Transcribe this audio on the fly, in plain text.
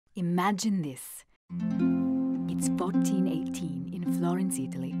Imagine this. It's 1418 in Florence,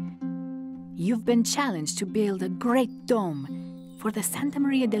 Italy. You've been challenged to build a great dome for the Santa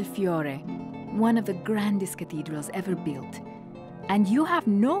Maria del Fiore, one of the grandest cathedrals ever built. And you have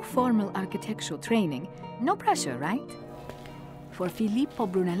no formal architectural training. No pressure, right? For Filippo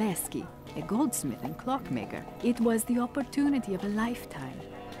Brunelleschi, a goldsmith and clockmaker, it was the opportunity of a lifetime.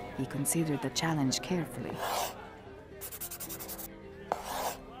 He considered the challenge carefully.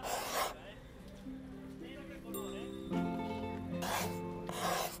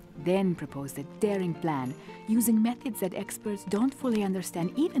 Then proposed a daring plan, using methods that experts don't fully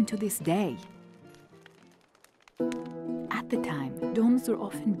understand even to this day. At the time, domes were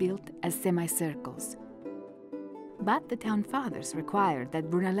often built as semicircles. But the town fathers required that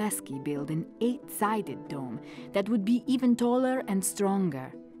Brunelleschi build an 8-sided dome that would be even taller and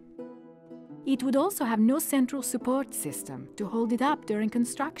stronger. It would also have no central support system to hold it up during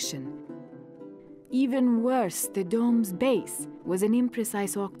construction. Even worse, the dome's base was an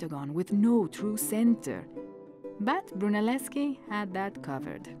imprecise octagon with no true center. But Brunelleschi had that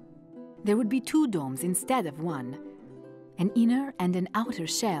covered. There would be 2 domes instead of one, an inner and an outer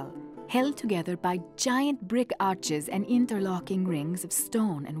shell, held together by giant brick arches and interlocking rings of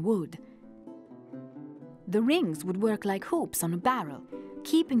stone and wood. The rings would work like hoops on a barrel,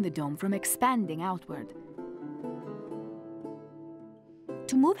 keeping the dome from expanding outward.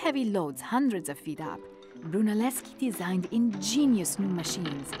 To move heavy loads hundreds of feet up, Brunelleschi designed ingenious new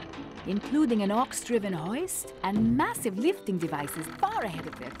machines, including an ox-driven hoist and massive lifting devices far ahead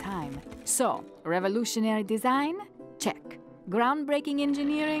of their time. So, revolutionary design? Check. Groundbreaking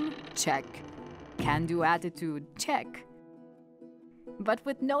engineering? Check. Can-do attitude? Check. But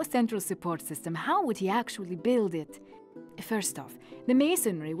with no central support system, how would he actually build it? First off, the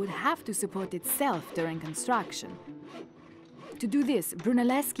masonry would have to support itself during construction. To do this,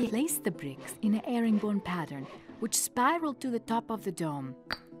 Brunelleschi placed the bricks in a herringbone pattern, which spiraled to the top of the dome,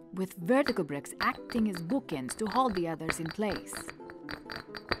 with vertical bricks acting as bookends to hold the others in place.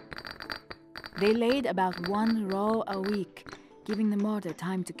 They laid about 1 row a week, giving the mortar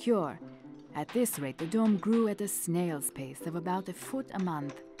time to cure. At this rate, the dome grew at a snail's pace of about a foot a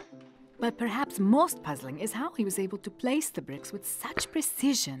month. But perhaps most puzzling is how he was able to place the bricks with such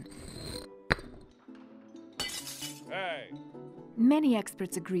precision. Hey! Many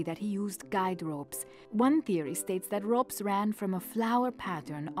experts agree that he used guide ropes. One theory states that ropes ran from a flower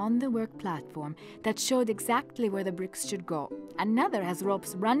pattern on the work platform that showed exactly where the bricks should go. Another has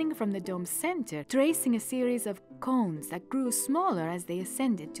ropes running from the dome's center, tracing a series of cones that grew smaller as they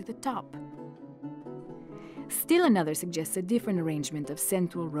ascended to the top. Still another suggests a different arrangement of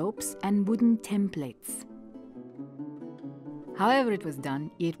central ropes and wooden templates. However it was done,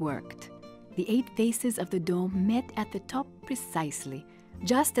 it worked. The 8 faces of the dome met at the top precisely,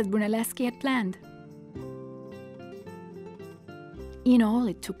 just as Brunelleschi had planned. In all,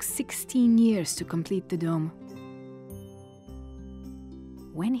 it took 16 years to complete the dome.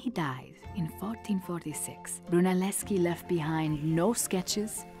 When he died in 1446, Brunelleschi left behind no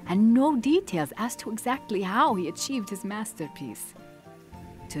sketches and no details as to exactly how he achieved his masterpiece.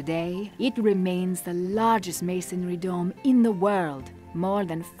 Today, it remains the largest masonry dome in the world, more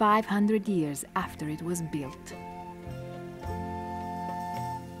than 500 years after it was built.